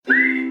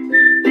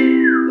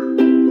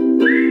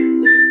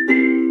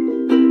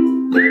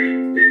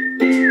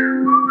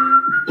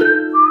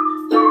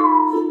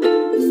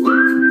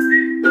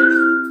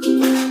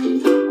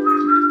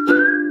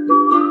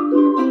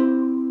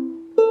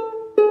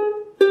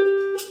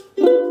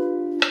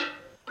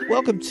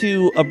Welcome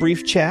to A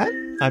Brief Chat.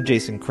 I'm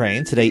Jason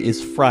Crane. Today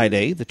is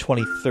Friday, the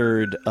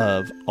 23rd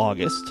of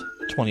August,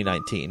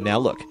 2019. Now,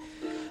 look,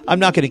 I'm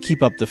not going to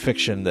keep up the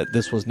fiction that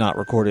this was not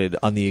recorded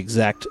on the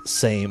exact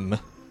same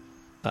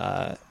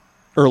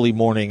early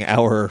morning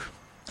hour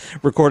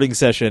recording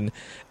session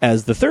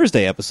as the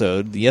Thursday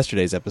episode,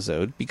 yesterday's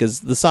episode, because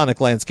the sonic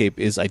landscape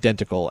is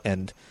identical,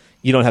 and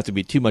you don't have to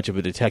be too much of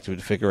a detective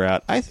to figure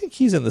out, I think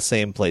he's in the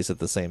same place at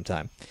the same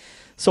time.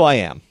 So I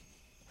am.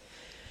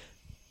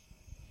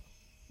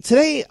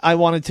 Today, I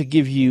wanted to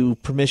give you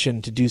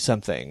permission to do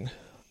something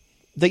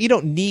that you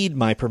don't need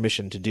my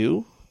permission to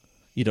do.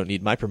 You don't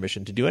need my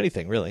permission to do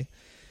anything, really.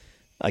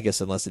 I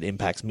guess unless it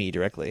impacts me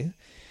directly.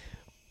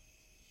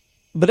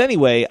 But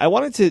anyway, I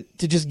wanted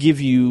to just give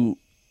you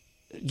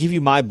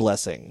my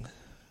blessing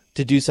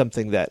to do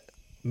something that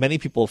many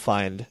people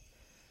find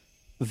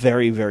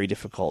very, very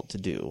difficult to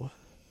do.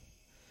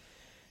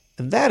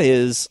 And that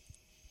is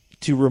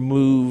to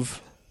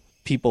remove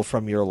people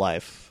from your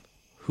life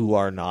who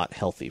are not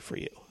healthy for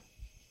you.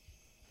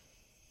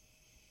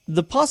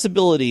 The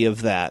possibility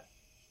of that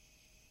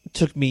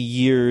took me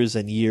years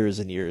and years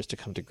and years to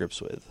come to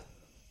grips with.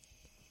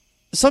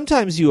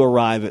 Sometimes you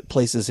arrive at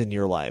places in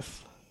your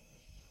life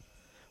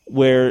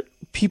where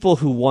people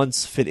who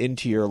once fit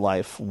into your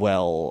life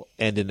well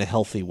and in a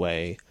healthy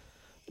way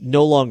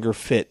no longer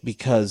fit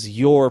because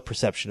your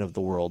perception of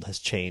the world has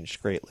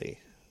changed greatly.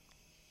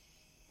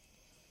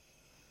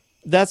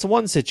 That's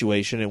one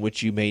situation in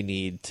which you may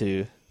need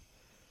to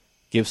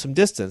give some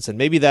distance, and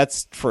maybe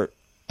that's for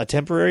a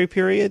temporary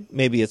period,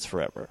 maybe it's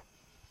forever.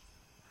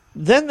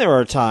 Then there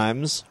are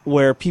times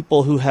where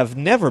people who have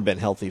never been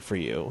healthy for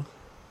you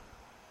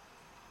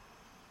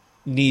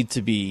need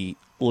to be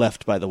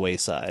left by the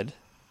wayside.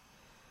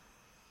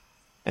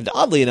 And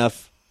oddly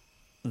enough,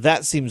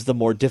 that seems the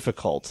more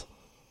difficult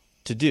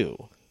to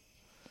do.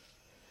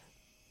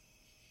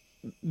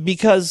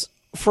 Because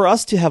for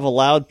us to have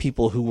allowed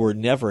people who were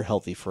never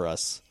healthy for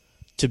us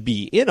to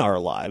be in our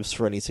lives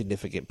for any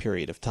significant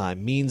period of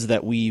time means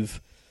that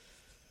we've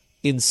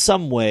in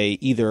some way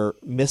either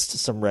missed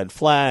some red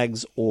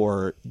flags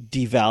or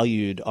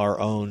devalued our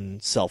own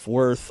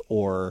self-worth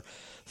or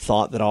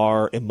thought that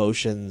our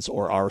emotions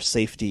or our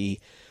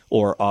safety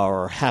or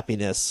our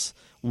happiness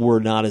were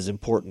not as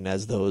important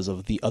as those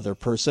of the other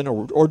person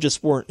or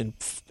just weren't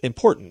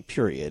important,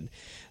 period.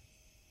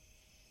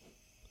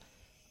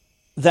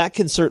 That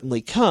can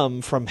certainly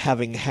come from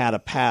having had a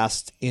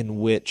past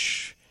in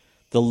which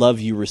the love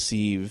you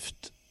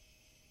received,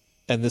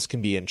 and this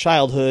can be in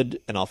childhood,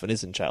 and often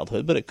is in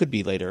childhood, but it could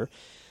be later,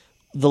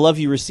 the love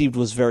you received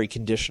was very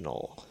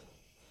conditional.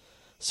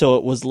 So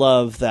it was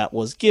love that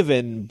was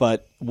given,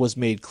 but was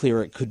made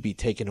clear it could be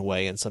taken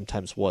away, and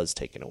sometimes was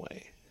taken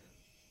away.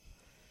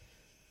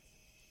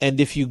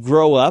 And if you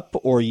grow up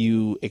or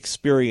you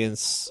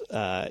experience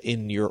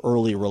in your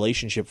early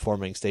relationship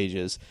forming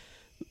stages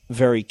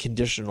very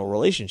conditional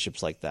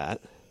relationships like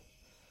that,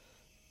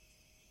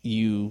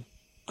 you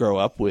grow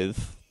up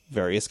with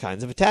various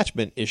kinds of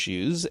attachment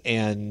issues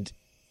and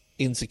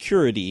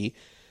insecurity,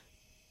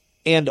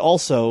 and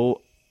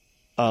also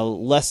a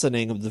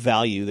lessening of the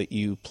value that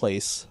you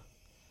place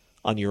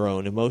on your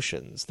own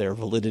emotions, their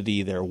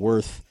validity, their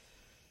worth,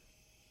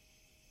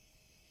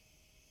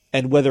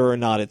 and whether or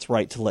not it's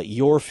right to let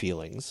your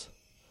feelings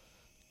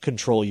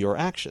control your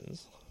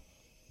actions.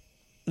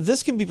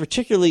 This can be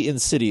particularly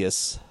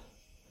insidious,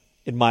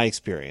 in my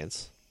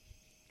experience,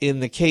 in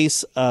the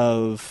case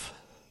of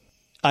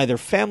either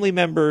family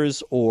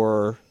members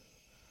or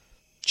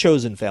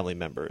chosen family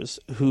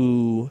members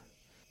who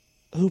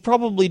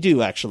probably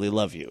do actually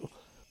love you.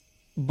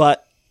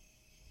 But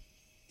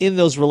in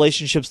those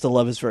relationships, the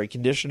love is very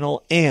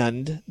conditional,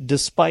 and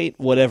despite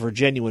whatever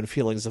genuine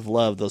feelings of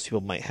love those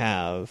people might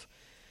have,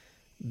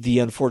 the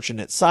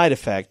unfortunate side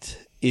effect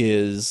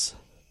is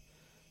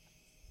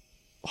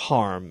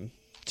harm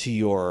to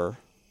your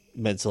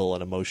mental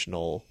and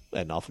emotional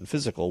and often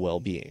physical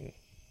well-being.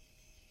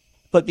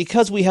 But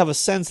because we have a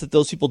sense that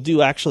those people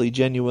do actually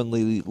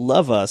genuinely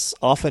love us,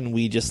 often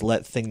we just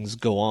let things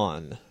go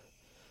on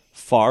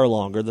far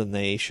longer than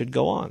they should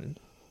go on.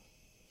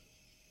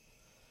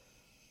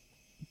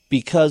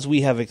 Because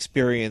we have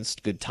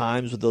experienced good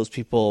times with those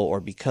people, or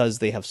because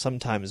they have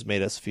sometimes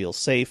made us feel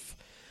safe,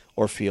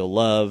 or feel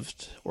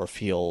loved, or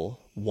feel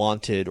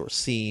wanted or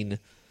seen,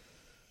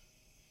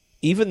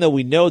 even though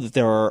we know that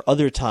there are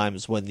other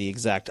times when the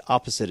exact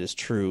opposite is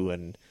true,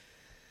 and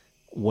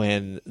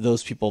when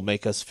those people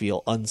make us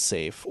feel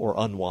unsafe or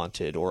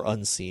unwanted or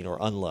unseen or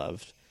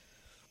unloved,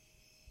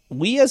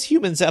 we as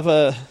humans have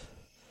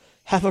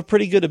a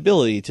pretty good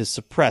ability to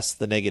suppress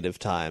the negative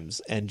times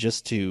and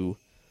just to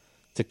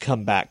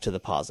come back to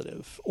the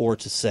positive, or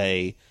to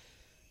say,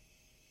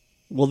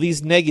 well,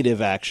 these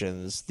negative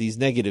actions, these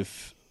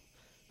negative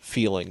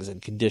feelings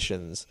and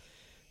conditions,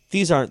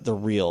 these aren't the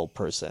real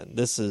person.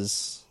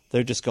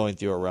 They're just going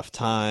through a rough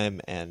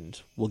time, and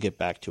we'll get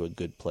back to a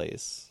good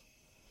place.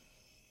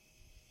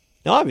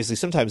 Now, obviously,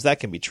 sometimes that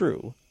can be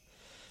true.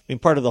 I mean,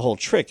 part of the whole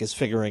trick is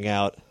figuring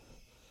out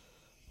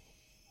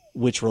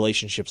which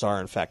relationships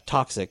are in fact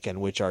toxic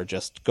and which are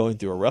just going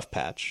through a rough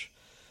patch.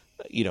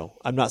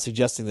 I'm not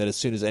suggesting that as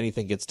soon as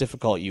anything gets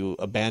difficult, you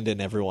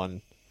abandon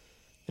everyone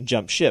and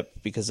jump ship,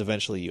 because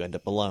eventually you end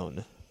up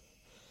alone.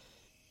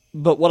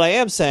 But what I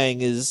am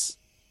saying is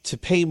to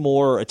pay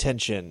more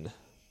attention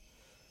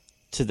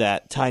to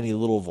that tiny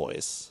little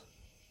voice.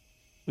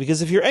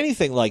 Because if you're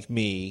anything like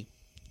me,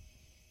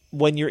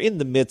 when you're in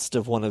the midst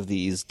of one of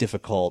these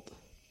difficult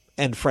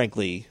and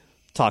frankly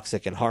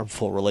toxic and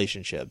harmful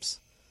relationships,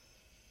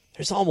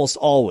 there's almost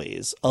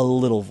always a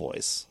little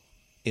voice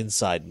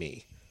inside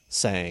me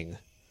saying,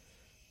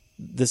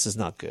 this is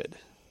not good.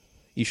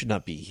 You should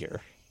not be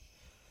here.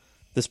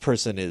 This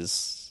person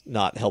is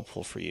not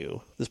helpful for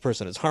you. This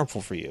person is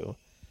harmful for you.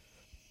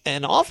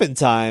 And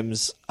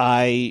oftentimes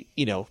I,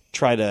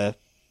 try to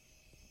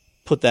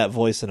put that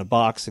voice in a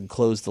box and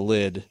close the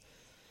lid.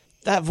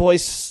 That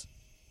voice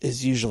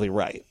is usually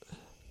right.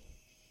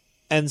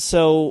 And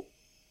so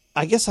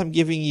I guess I'm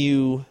giving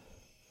you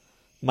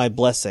my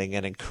blessing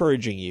and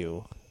encouraging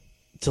you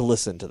to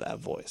listen to that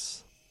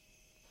voice.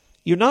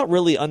 You're not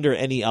really under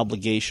any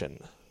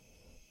obligation,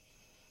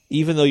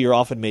 even though you're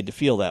often made to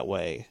feel that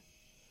way,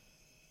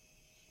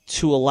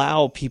 to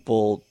allow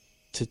people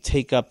to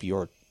take up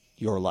your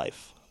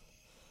life,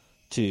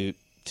 to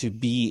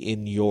be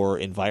in your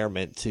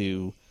environment,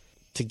 to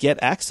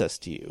get access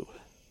to you.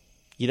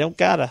 You don't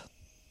gotta.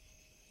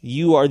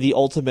 You are the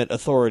ultimate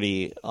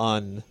authority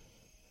on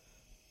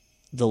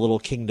the little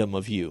kingdom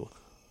of you.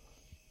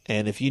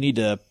 And if you need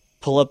to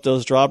pull up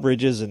those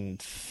drawbridges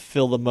and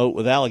fill the moat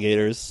with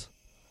alligators,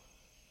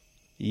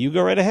 you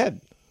go right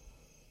ahead.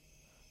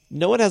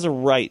 No one has a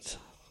right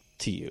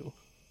to you.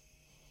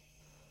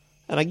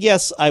 And I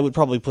guess I would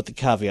probably put the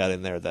caveat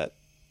in there that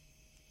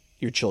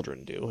your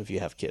children do, if you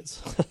have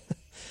kids.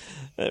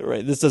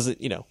 Right? This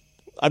doesn't,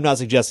 I'm not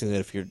suggesting that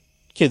if your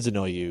kids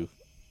annoy you,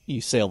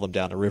 you sail them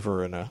down a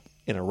river in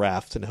a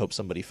raft and hope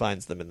somebody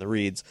finds them in the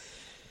reeds.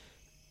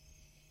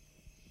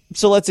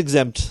 So let's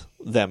exempt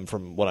them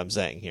from what I'm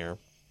saying here.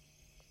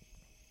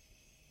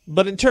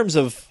 But in terms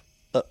of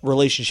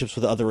relationships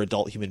with other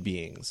adult human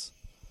beings,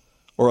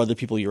 or other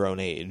people your own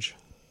age,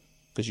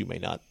 because you may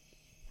not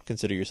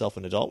consider yourself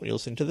an adult when you're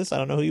listening to this, I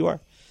don't know who you are.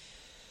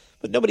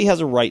 But nobody has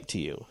a right to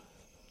you.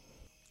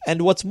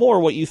 And what's more,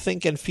 what you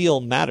think and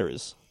feel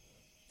matters.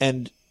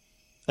 And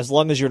as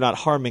long as you're not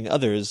harming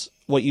others,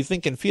 what you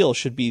think and feel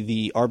should be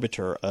the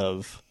arbiter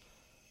of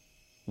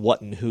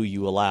what and who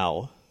you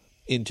allow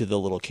into the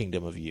little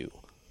kingdom of you.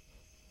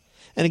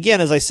 And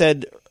again, as I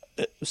said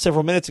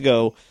several minutes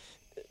ago,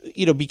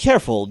 be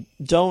careful.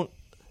 Don't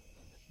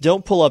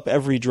pull up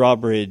every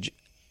drawbridge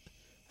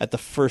at the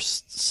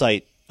first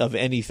sight of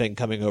anything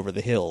coming over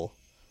the hill,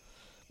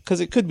 because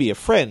it could be a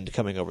friend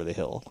coming over the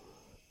hill.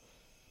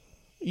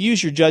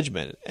 Use your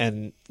judgment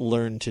and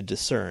learn to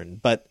discern.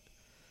 But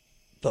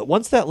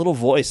once that little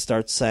voice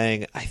starts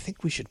saying, I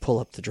think we should pull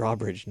up the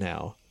drawbridge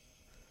now,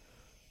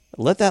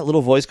 let that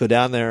little voice go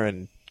down there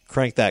and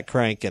crank that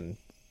crank and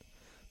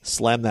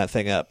slam that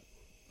thing up.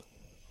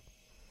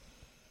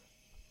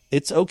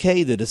 It's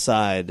okay to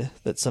decide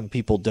that some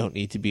people don't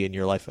need to be in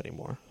your life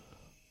anymore.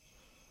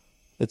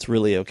 It's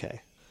really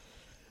okay.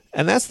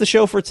 And that's the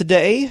show for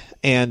today.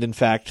 And in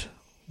fact,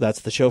 that's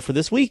the show for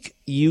this week.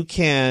 You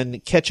can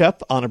catch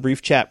up on A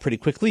Brief Chat pretty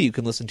quickly. You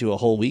can listen to a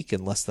whole week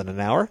in less than an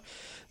hour.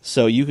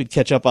 So you could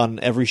catch up on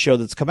every show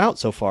that's come out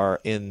so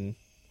far in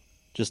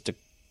just a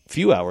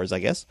few hours, I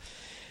guess.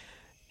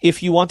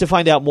 If you want to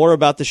find out more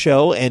about the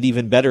show, and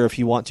even better, if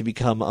you want to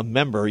become a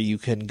member, you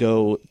can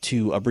go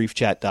to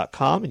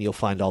abriefchat.com and you'll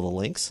find all the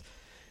links.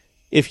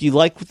 If you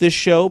like this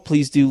show,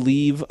 please do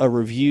leave a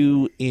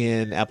review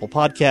in Apple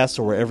Podcasts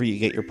or wherever you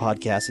get your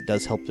podcasts. It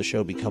does help the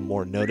show become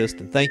more noticed.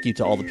 And thank you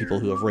to all the people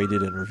who have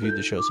rated and reviewed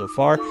the show so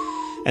far.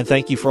 And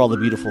thank you for all the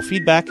beautiful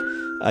feedback.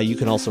 You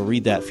can also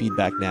read that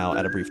feedback now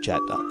at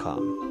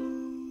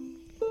abriefchat.com.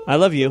 I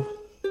love you.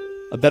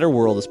 A better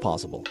world is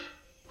possible.